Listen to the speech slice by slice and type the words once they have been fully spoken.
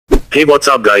Hey, what's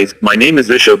up guys, my name is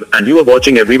Rishabh and you are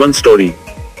watching Everyone's Story.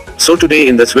 So today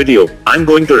in this video, I'm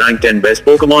going to rank 10 best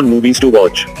Pokemon movies to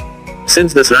watch.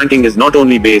 Since this ranking is not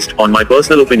only based on my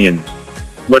personal opinion,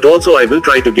 but also I will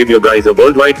try to give you guys a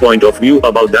worldwide point of view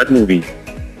about that movie.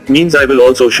 Means I will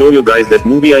also show you guys that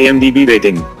movie IMDb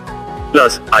rating.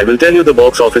 Plus, I will tell you the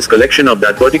box office collection of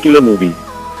that particular movie,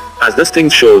 as this thing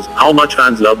shows how much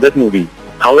fans love that movie.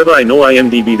 However, I know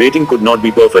IMDb rating could not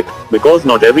be perfect, because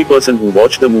not every person who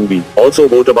watched the movie also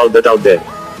wrote about that out there.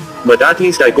 But at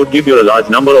least I could give you a large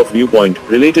number of viewpoint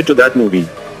related to that movie.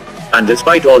 And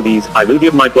despite all these, I will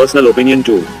give my personal opinion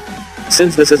too,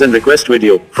 since this is a request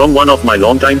video from one of my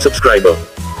long-time subscriber.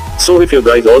 So if you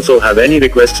guys also have any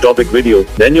request topic video,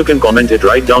 then you can comment it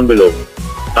right down below.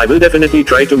 I will definitely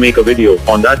try to make a video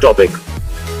on that topic.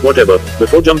 Whatever,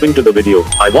 before jumping to the video,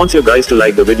 I want you guys to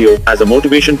like the video as a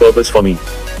motivation purpose for me.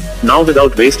 Now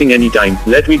without wasting any time,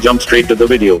 let me jump straight to the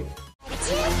video.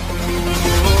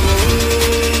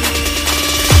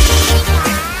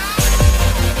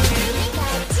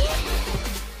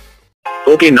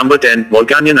 Okay, number 10,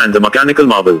 Volcanion and the Mechanical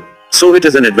Marble. So it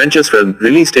is an adventures film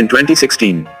released in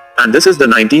 2016. And this is the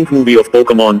 19th movie of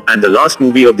Pokemon and the last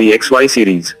movie of the XY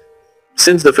series.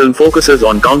 Since the film focuses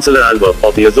on Counselor Alva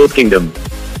of the Azoth Kingdom,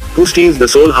 who steals the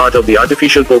soul heart of the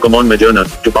artificial Pokemon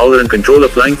Magearna to power and control a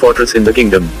flying fortress in the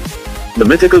kingdom. The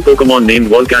mythical Pokemon named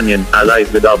Volcanion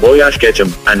allies with our boy Ash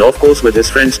Ketchum, and of course with his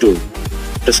friends too,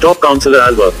 to stop Counselor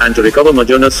Alva and to recover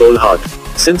Magearna's soul heart.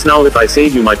 Since now if I say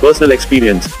you my personal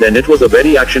experience, then it was a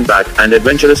very action-packed and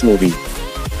adventurous movie,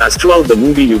 as throughout the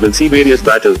movie you will see various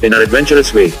battles in an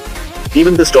adventurous way.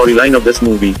 Even the storyline of this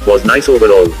movie was nice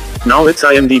overall. Now its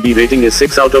IMDb rating is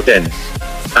 6 out of 10.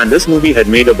 And this movie had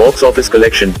made a box office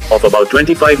collection of about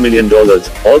 $25 million,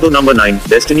 although number 9,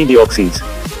 Destiny Deoxys.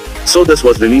 So this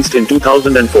was released in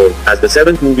 2004 as the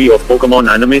 7th movie of Pokemon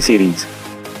anime series.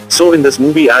 So in this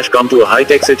movie Ash come to a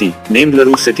high-tech city named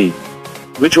Larousse City,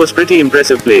 which was pretty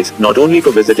impressive place not only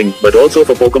for visiting but also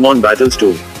for Pokemon battles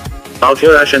too. Out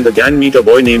here Ash and the gang meet a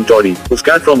boy named Tori, who's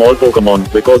scared from all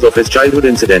Pokemon because of his childhood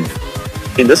incident.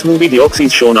 In this movie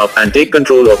Deoxys shown up and take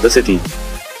control of the city.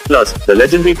 Plus, the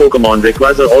legendary Pokemon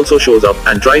Rayquaza also shows up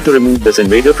and try to remove this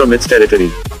invader from its territory.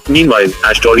 Meanwhile,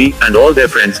 Ash, Tori, and all their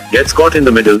friends gets caught in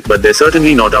the middle, but they're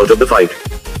certainly not out of the fight.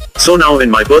 So now in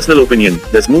my personal opinion,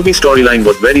 this movie storyline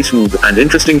was very smooth and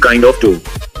interesting kind of too.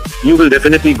 You will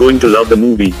definitely going to love the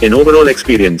movie in overall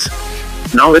experience.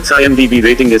 Now its IMDb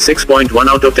rating is 6.1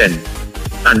 out of 10.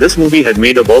 And this movie had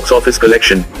made a box office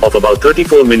collection of about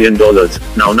 $34 million.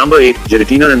 Now number 8,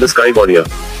 Giratina and the Sky Warrior.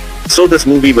 So this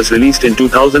movie was released in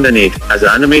 2008 as an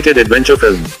animated adventure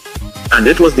film. And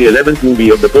it was the 11th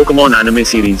movie of the Pokemon anime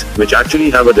series, which actually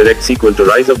have a direct sequel to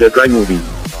Rise of the Tri movie.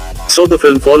 So the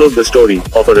film followed the story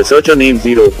of a researcher named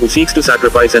Zero who seeks to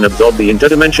sacrifice and absorb the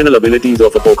interdimensional abilities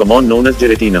of a Pokemon known as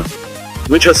Giratina,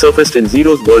 which has surfaced in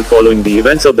Zero's world following the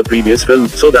events of the previous film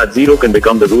so that Zero can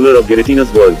become the ruler of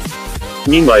Giratina's world.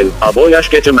 Meanwhile, our boy Ash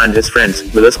Ketchum and his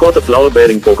friends will escort a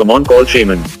flower-bearing Pokemon called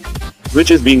Shaman,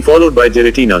 which is being followed by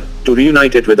Giratina, to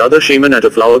reunite it with other Shaman at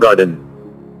a flower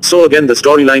garden. So again the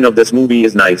storyline of this movie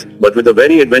is nice, but with a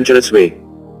very adventurous way.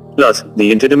 Plus,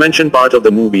 the interdimension part of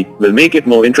the movie will make it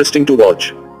more interesting to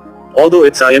watch. Although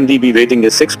its IMDb rating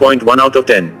is 6.1 out of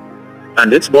 10.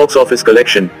 And its box office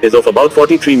collection is of about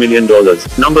 $43 million.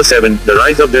 Number 7, The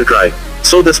Rise of the Tri.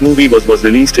 So this movie was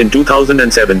released in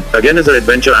 2007, again as an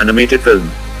adventure animated film.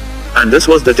 And this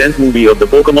was the 10th movie of the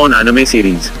Pokemon anime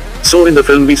series. So in the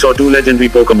film we saw two legendary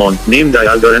Pokemon named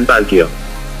Dialga and Palkia,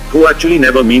 who actually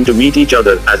never mean to meet each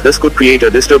other as this could create a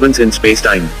disturbance in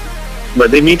space-time. But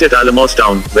they meet at Alamos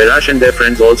Town, where Ash and their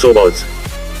friends also was.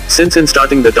 Since in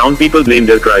starting the town people blamed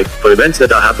their cry for events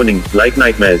that are happening, like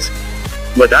nightmares.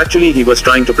 But actually he was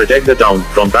trying to protect the town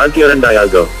from Palkia and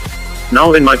Dialga.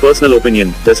 Now in my personal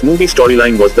opinion, this movie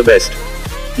storyline was the best.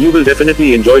 You will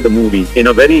definitely enjoy the movie in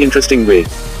a very interesting way.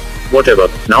 Whatever,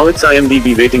 now its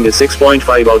IMDb rating is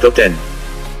 6.5 out of 10.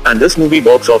 And this movie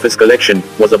box office collection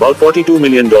was about $42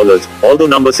 million, although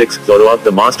number 6, Zoroark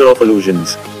the Master of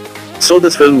Illusions. So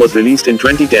this film was released in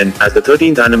 2010 as the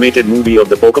 13th animated movie of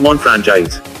the Pokemon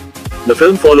franchise. The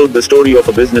film followed the story of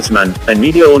a businessman and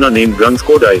media owner named Grunts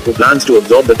Kodai who plans to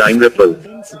absorb the Time Ripple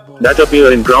that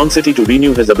appear in Crown City to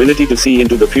renew his ability to see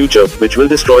into the future, which will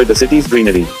destroy the city's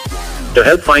greenery. To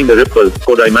help find the Ripple,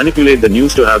 Kodai manipulate the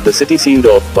news to have the city sealed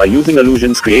off by using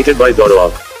illusions created by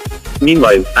Zoroark.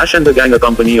 Meanwhile, Ash and the gang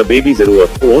accompany a baby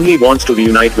Zoroark who only wants to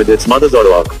reunite with its mother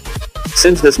Zoroark.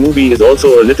 Since this movie is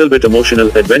also a little bit emotional,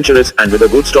 adventurous and with a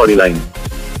good storyline.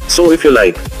 So if you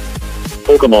like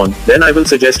Pokemon, then I will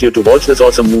suggest you to watch this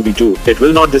awesome movie too, it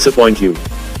will not disappoint you.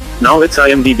 Now its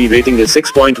IMDb rating is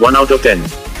 6.1 out of 10.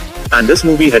 And this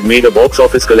movie had made a box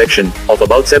office collection of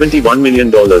about $71 million.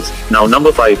 Now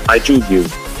number 5, I Choose You.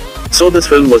 So this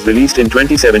film was released in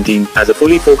 2017 as a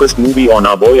fully focused movie on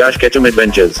our boy Ash Ketchum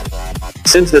adventures.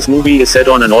 Since this movie is set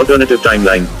on an alternative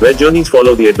timeline, where journeys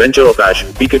follow the adventure of Ash,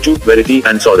 Pikachu, Verity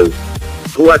and Sorrel,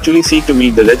 who actually seek to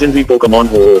meet the legendary Pokemon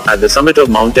Ho-Oh at the summit of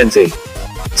Mount Tensei.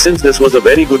 Since this was a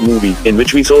very good movie, in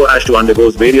which we saw Ash to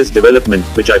undergoes various development,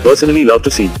 which I personally love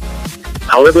to see.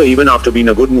 However, even after being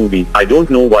a good movie, I don't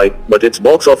know why, but its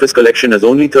box office collection is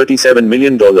only $37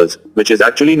 million, which is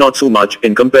actually not so much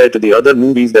in compared to the other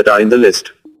movies that are in the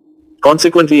list.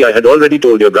 Consequently, I had already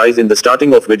told you guys in the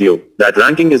starting of video, that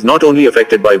ranking is not only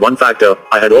affected by one factor,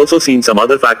 I had also seen some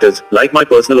other factors, like my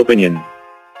personal opinion.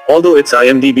 Although its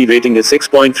IMDb rating is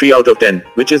 6.3 out of 10,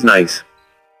 which is nice.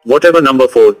 Whatever. Number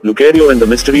 4, Lucario and the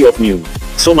Mystery of Mew.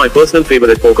 So my personal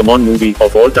favorite Pokemon movie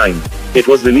of all time. It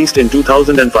was released in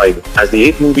 2005, as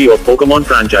the 8th movie of Pokemon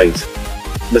franchise.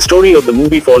 The story of the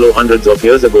movie follows hundreds of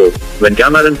years ago, when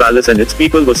Cameron Palace and its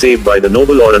people were saved by the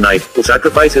noble or a knight, who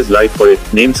sacrificed his life for it,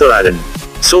 named Sir Aaron.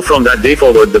 So from that day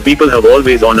forward the people have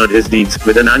always honored his deeds,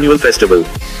 with an annual festival.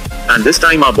 And this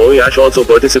time our boy Ash also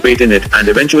participate in it, and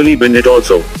eventually win it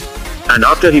also. And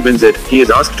after he wins it, he is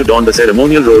asked to don the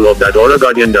ceremonial role of that Aura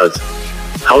Guardian does.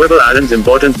 However, Aaron's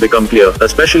importance become clear,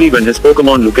 especially when his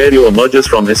Pokemon Lucario emerges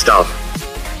from his staff.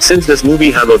 Since this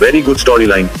movie have a very good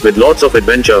storyline, with lots of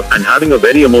adventure, and having a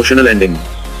very emotional ending.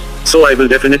 So I will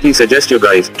definitely suggest you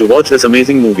guys, to watch this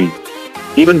amazing movie.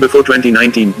 Even before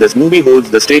 2019, this movie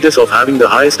holds the status of having the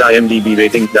highest IMDb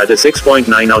rating, that is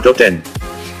 6.9 out of 10.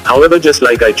 However, just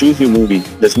like I Choose You movie,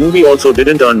 this movie also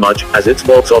didn't earn much, as its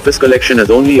box office collection is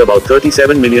only about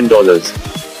 $37 million.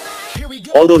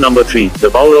 Although number 3, The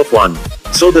Power of One.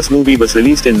 So this movie was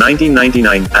released in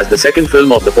 1999, as the second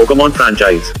film of the Pokemon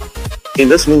franchise. In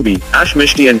this movie, Ash,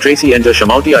 Misty and Tracy enter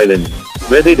Shamouti Island,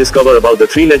 where they discover about the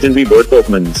 3 legendary bird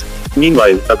Pokemons.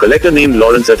 Meanwhile, a collector named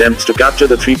Lawrence attempts to capture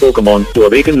the 3 Pokemon, to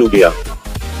awaken Lugia,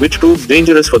 which proves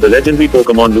dangerous for the legendary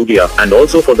Pokemon Lugia, and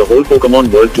also for the whole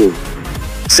Pokemon world too.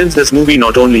 Since this movie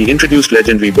not only introduced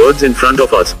legendary birds in front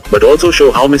of us, but also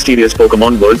show how mysterious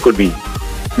Pokemon world could be.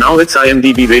 Now its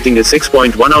IMDb rating is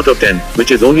 6.1 out of 10,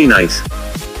 which is only nice.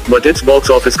 But its box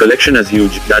office collection is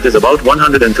huge, that is about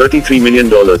 $133 million,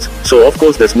 so of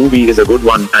course this movie is a good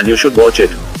one, and you should watch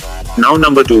it. Now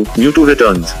number 2, Mewtwo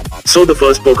Returns. So the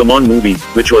first Pokemon movie,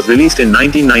 which was released in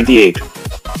 1998.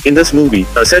 In this movie,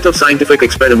 a set of scientific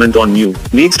experiment on Mew,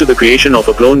 leads to the creation of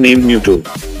a clone named Mewtwo.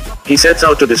 He sets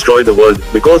out to destroy the world,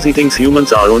 because he thinks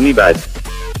humans are only bad.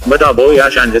 But our boy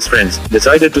Ash and his friends,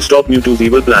 decided to stop Mewtwo's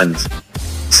evil plans.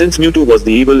 Since Mewtwo was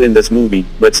the evil in this movie,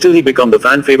 but still he became the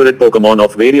fan favorite Pokemon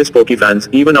of various Pokefans,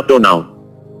 even up to now.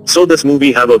 So this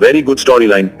movie have a very good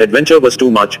storyline, adventure was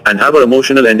too much, and have an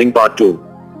emotional ending part too.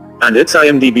 And its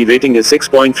IMDb rating is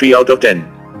 6.3 out of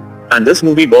 10. And this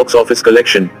movie box office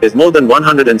collection, is more than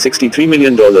 $163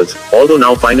 million, although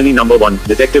now finally number 1,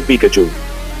 Detective Pikachu.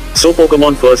 So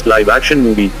Pokemon first live action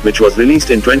movie, which was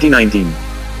released in 2019.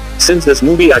 Since this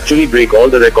movie actually break all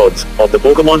the records, of the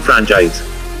Pokemon franchise.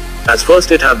 As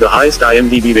first it have the highest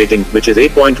IMDb rating, which is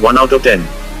 8.1 out of 10.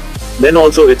 Then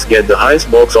also it's get the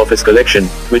highest box office collection,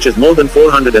 which is more than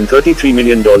 $433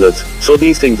 million, so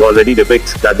these things already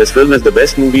depicts, that this film is the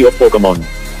best movie of Pokemon.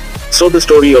 So the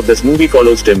story of this movie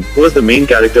follows Tim, who is the main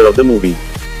character of the movie.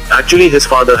 Actually his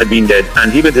father had been dead,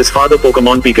 and he with his father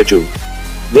Pokemon Pikachu,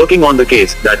 working on the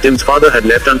case, that Tim's father had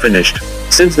left unfinished.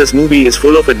 Since this movie is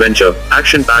full of adventure,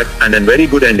 action-packed, and a very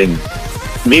good ending.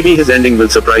 Maybe his ending will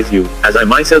surprise you, as I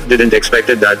myself didn't expect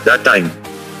it that time.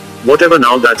 Whatever,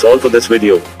 now that's all for this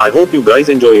video. I hope you guys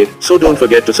enjoy it, so don't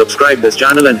forget to subscribe this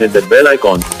channel and hit that bell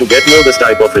icon, to get more this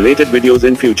type of related videos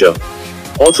in future.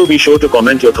 Also be sure to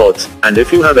comment your thoughts, and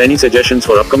if you have any suggestions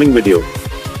for upcoming video.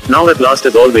 Now at last,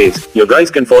 as always, you guys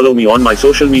can follow me on my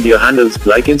social media handles,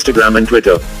 like Instagram and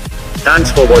Twitter.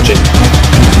 Thanks for watching.